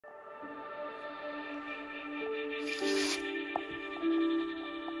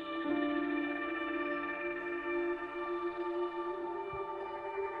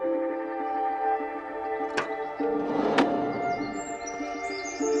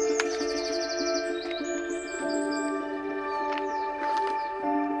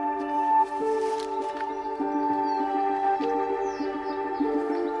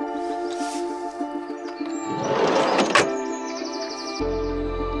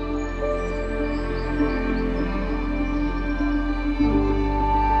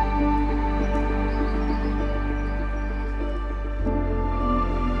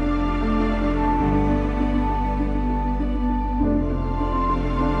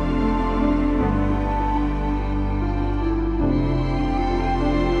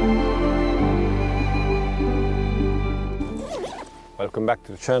Welcome back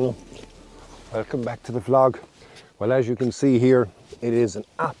to the channel. Welcome back to the vlog. Well, as you can see here, it is an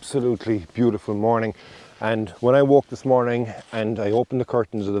absolutely beautiful morning. And when I woke this morning and I opened the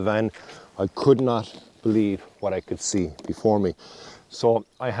curtains of the van, I could not believe what I could see before me. So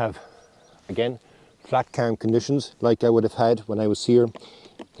I have, again, flat calm conditions like I would have had when I was here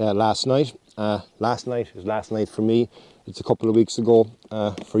last night. Last night is last night for me. It's a couple of weeks ago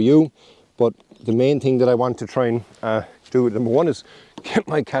for you. But the main thing that I want to try and do, number one, is get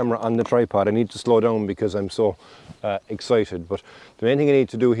my camera on the tripod. I need to slow down because I'm so excited. But the main thing I need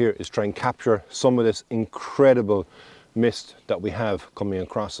to do here is try and capture some of this incredible mist that we have coming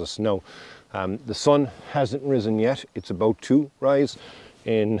across us. Now, the sun hasn't risen yet. It's about to rise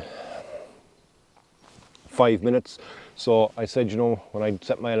in 5 minutes. So I said, you know, when I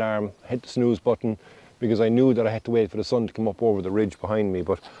set my alarm, I hit the snooze button because I knew that I had to wait for the sun to come up over the ridge behind me.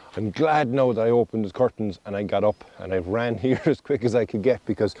 But I'm glad now that I opened the curtains and I got up and I ran here as quick as I could get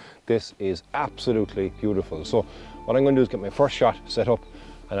because this is absolutely beautiful. So what I'm going to do is get my first shot set up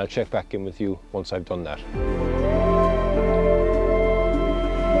and I'll check back in with you once I've done that.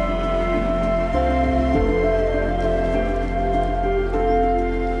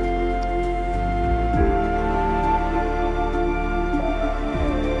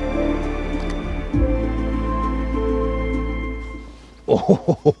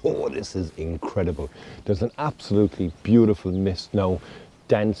 Oh, this is incredible. There's an absolutely beautiful mist now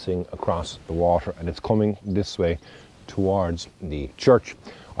dancing across the water and it's coming this way towards the church.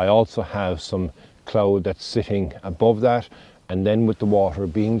 I also have some cloud that's sitting above that, and then with the water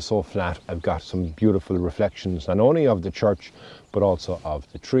being so flat, I've got some beautiful reflections, not only of the church but also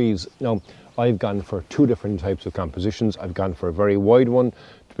of the trees. Now, I've gone for two different types of compositions. I've gone for a very wide one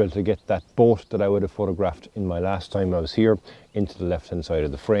to be able to get that boat that I would have photographed in my last time I was here into the left hand side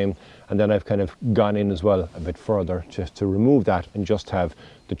of the frame, and then I've kind of gone in as well a bit further just to remove that and just have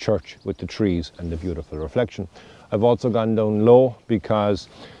the church with the trees and the beautiful reflection. I've also gone down low because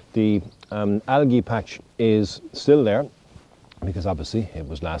the algae patch is still there because obviously it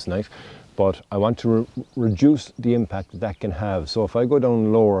was last night, but I want to reduce the impact that can have. So if I go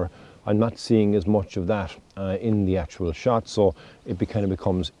down lower, I'm not seeing as much of that in the actual shot, so it kind of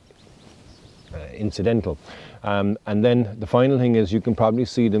becomes incidental. And then the final thing is, you can probably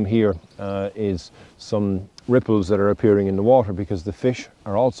see them here, is some ripples that are appearing in the water because the fish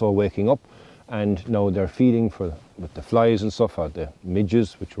are also waking up and now they're feeding with the flies and stuff, or the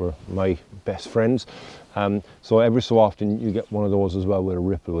midges, which were my best friends. So every so often you get one of those as well with a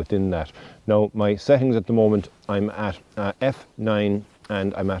ripple within that. Now my settings at the moment, I'm at f9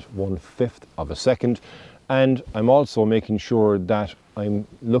 and I'm at 1/5 of a second. And I'm also making sure that I'm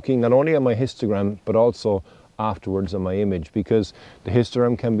looking not only at my histogram, but also afterwards on my image, because the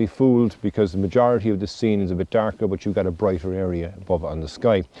histogram can be fooled because the majority of the scene is a bit darker, but you've got a brighter area above on the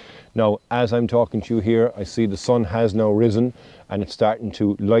sky. Now, as I'm talking to you here, I see the sun has now risen and it's starting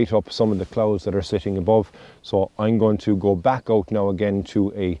to light up some of the clouds that are sitting above. So I'm going to go back out now again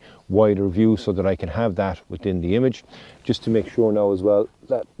to a wider view so that I can have that within the image, just to make sure now as well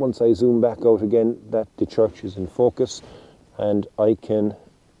that once I zoom back out again, that the church is in focus, and I can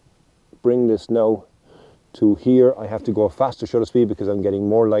bring this now to here. I have to go faster shutter speed because I'm getting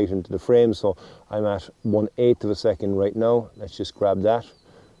more light into the frame, so I'm at 1/8 of a second right now. Let's just grab that.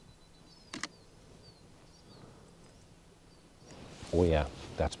 Oh yeah,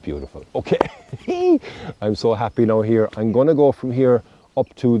 that's beautiful. Okay, I'm so happy now here. I'm going to go from here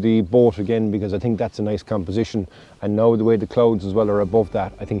up to the boat again because I think that's a nice composition, and now the way the clouds as well are above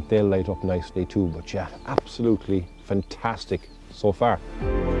that, I think they'll light up nicely too. But yeah, absolutely fantastic so far.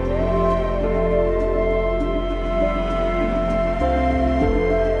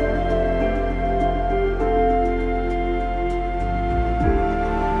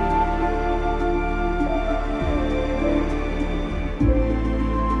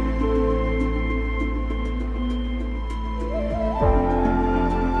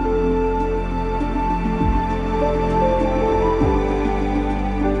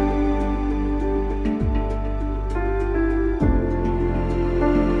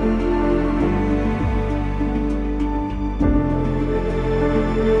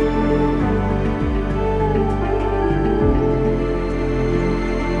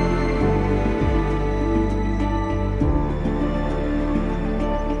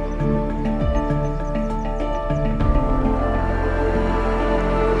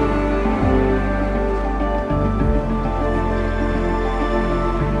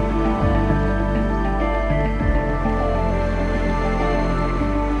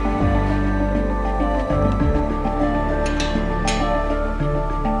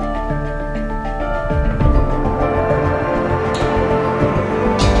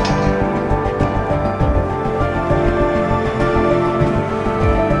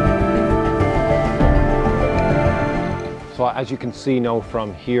 As you can see now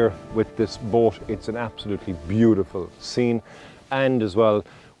from here with this boat, it's an absolutely beautiful scene, and as well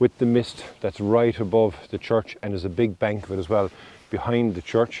with the mist that's right above the church, and there's a big bank of it as well behind the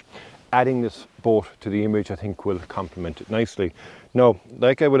church. Adding this boat to the image I think will complement it nicely. Now,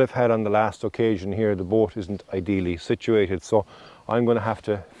 like I would have had on the last occasion here, the boat isn't ideally situated, so I'm going to have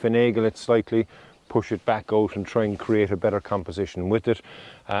to finagle it slightly, push it back out and try and create a better composition with it.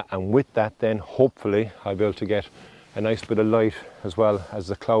 And with that then, hopefully, I'll be able to get a nice bit of light as well as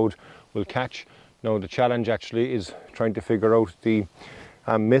the cloud will catch. Now, the challenge actually is trying to figure out the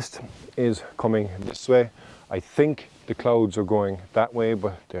mist is coming this way. I think the clouds are going that way,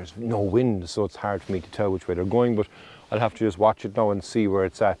 but there's no wind, so it's hard for me to tell which way they're going, but I'll have to just watch it now and see where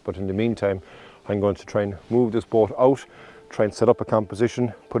it's at. But in the meantime, I'm going to try and move this boat out, try and set up a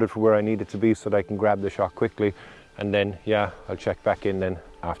composition, put it for where I need it to be so that I can grab the shot quickly, and then, yeah, I'll check back in then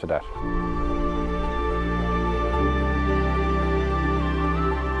after that.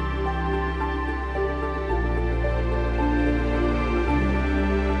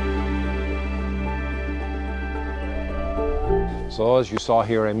 So as you saw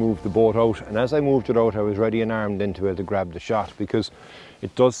here, I moved the boat out, and as I moved it out, I was ready and armed then to be able to grab the shot, because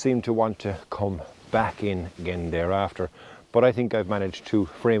it does seem to want to come back in again thereafter. But I think I've managed to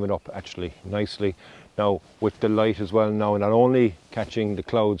frame it up actually nicely. Now with the light as well, now not only catching the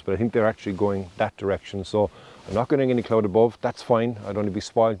clouds, but I think they're actually going that direction. So I'm not getting any cloud above, that's fine. I'd only be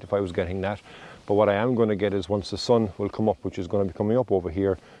spoiled if I was getting that. But what I am going to get is once the sun will come up, which is going to be coming up over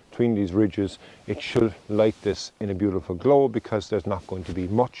here between these ridges, it should light this in a beautiful glow, because there's not going to be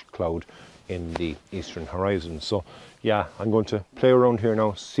much cloud in the eastern horizon. So yeah, I'm going to play around here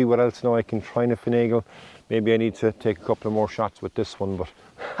now, see what else now I can try and finagle. Maybe I need to take a couple of more shots with this one, but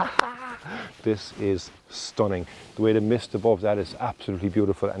this is stunning. The way the mist above that is absolutely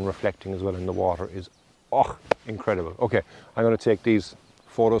beautiful, and reflecting as well in the water is, oh, incredible. Okay, I'm going to take these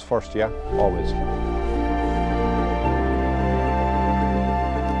photos first, yeah, always.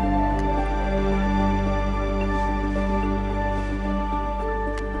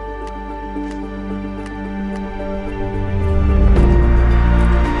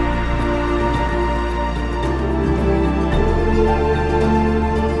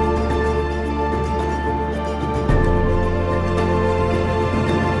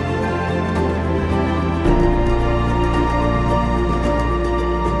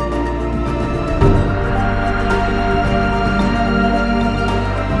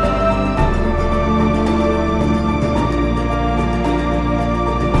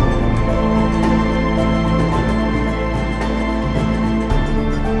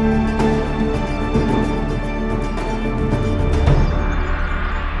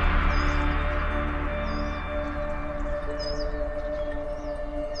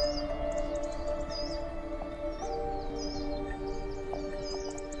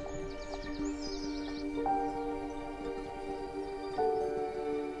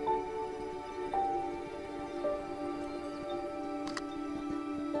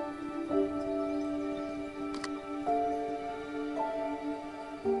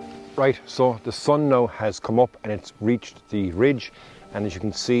 Right, so the sun now has come up and it's reached the ridge, and as you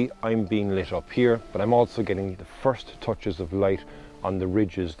can see, I'm being lit up here, but I'm also getting the first touches of light on the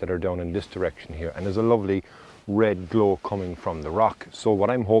ridges that are down in this direction here, and there's a lovely red glow coming from the rock. So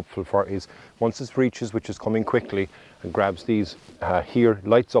what I'm hopeful for is once this reaches, which is coming quickly, and grabs these here,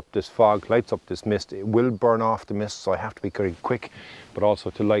 lights up this fog, lights up this mist, it will burn off the mist, so I have to be very quick, but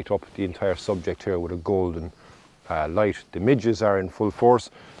also to light up the entire subject here with a golden light. The midges are in full force.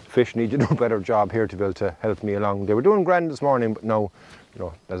 Fish need to do a better job here to be able to help me along. They were doing grand this morning, but now, you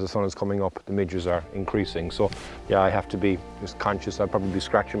know, as the sun is coming up, the midges are increasing. So yeah, I have to be just conscious. I'll probably be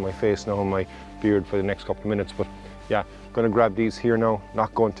scratching my face now and my beard for the next couple of minutes, but yeah, going to grab these here now,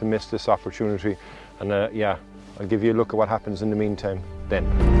 not going to miss this opportunity. And yeah, I'll give you a look at what happens in the meantime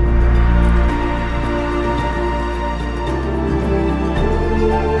then.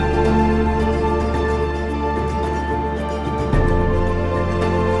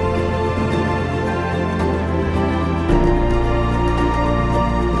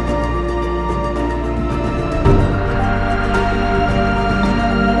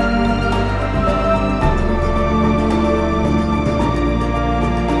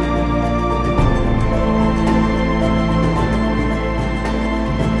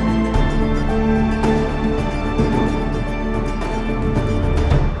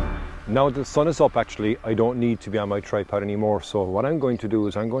 Now the sun is up, actually, I don't need to be on my tripod anymore. So what I'm going to do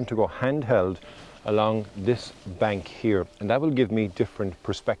is I'm going to go handheld along this bank here, and that will give me different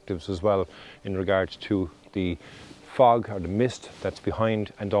perspectives as well in regards to the fog or the mist that's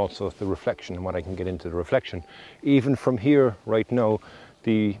behind, and also the reflection and what I can get into the reflection. Even from here right now,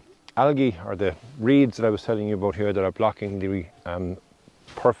 the algae or the reeds that I was telling you about here that are blocking the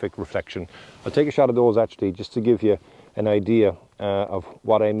perfect reflection. I'll take a shot of those actually just to give you an idea of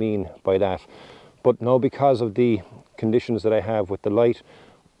what I mean by that. But now, because of the conditions that I have with the light,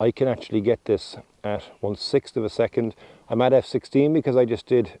 I can actually get this at 1/6 of a second. I'm at f16 because I just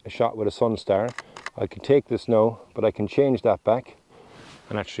did a shot with a sun star. I can take this now, but I can change that back,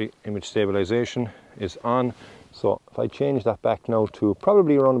 and actually image stabilization is on. So if I change that back now to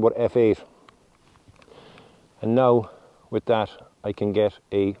probably around about f8, and now with that I can get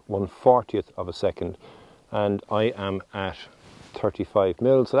a 1/40th of a second, and I am at 35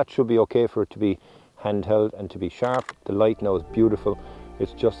 mil, so that should be okay for it to be handheld and to be sharp. The light now is beautiful.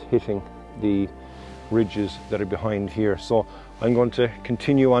 It's just hitting the ridges that are behind here. So I'm going to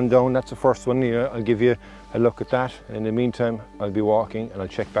continue on down. That's the first one here. I'll give you a look at that, and in the meantime I'll be walking and I'll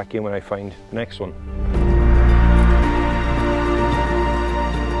check back in when I find the next one.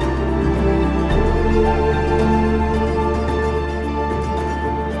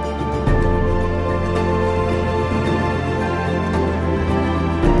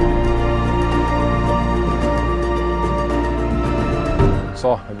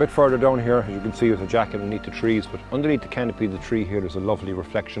 So a bit further down here, as you can see, there's a jacket underneath the trees, but underneath the canopy of the tree here there's a lovely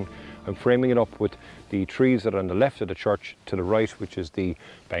reflection. I'm framing it up with the trees that are on the left of the church, to the right, which is the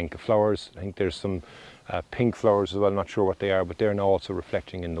bank of flowers. I think there's some pink flowers as well, I'm not sure what they are, but they're now also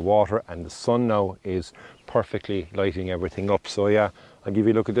reflecting in the water, and the sun now is perfectly lighting everything up. So yeah, I'll give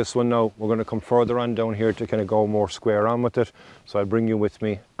you a look at this one now. We're going to come further on down here to kind of go more square on with it, so I'll bring you with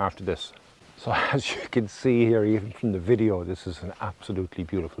me after this. So as you can see here, even from the video, this is an absolutely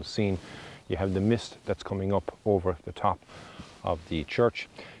beautiful scene. You have the mist that's coming up over the top of the church.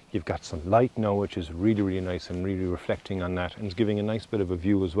 You've got some light now, which is really, really nice and really reflecting on that, and it's giving a nice bit of a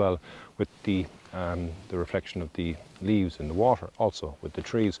view as well with the reflection of the leaves in the water, also with the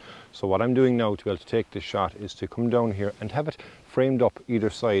trees. So what I'm doing now to be able to take this shot is to come down here and have it framed up either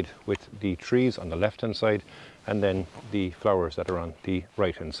side with the trees on the left hand side and then the flowers that are on the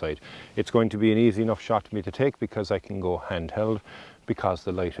right hand side. It's going to be an easy enough shot for me to take because I can go handheld because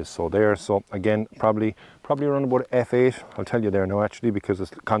the light is so there. So again, probably around about f8. I'll tell you there now actually, because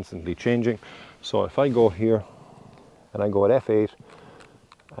it's constantly changing. So if I go here and I go at f8,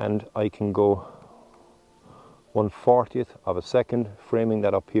 and I can go 1/40th of a second, framing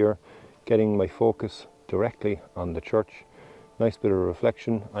that up here, getting my focus directly on the church. Nice bit of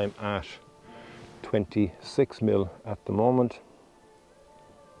reflection. I'm at 26 mil at the moment.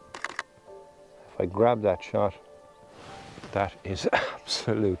 If I grab that shot, that is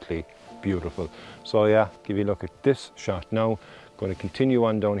absolutely beautiful. So yeah, give you a look at this shot now. Going to continue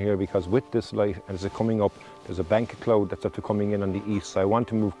on down here because with this light, as it's coming up, there's a bank of cloud that's after coming in on the east. So I want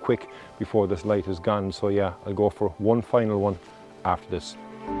to move quick before this light is gone. So yeah, I'll go for one final one after this.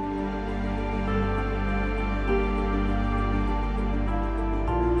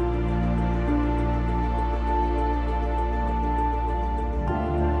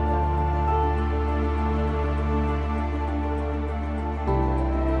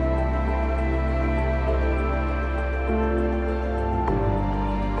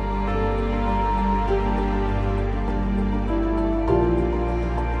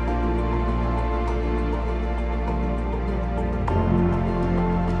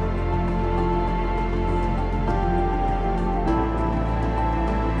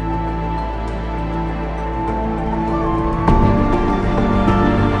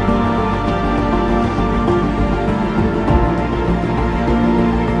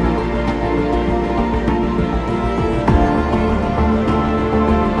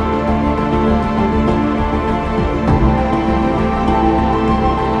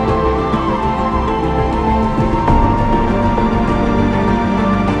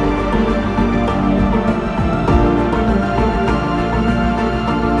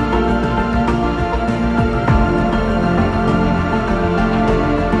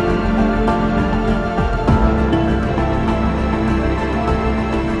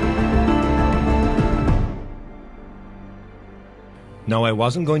 Now, I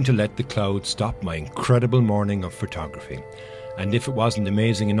wasn't going to let the clouds stop my incredible morning of photography. And if it wasn't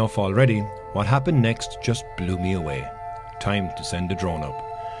amazing enough already, what happened next just blew me away. Time to send the drone up.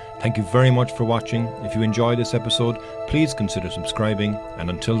 Thank you very much for watching. If you enjoyed this episode, please consider subscribing. And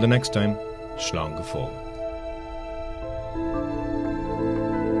until the next time, Slán go fóill.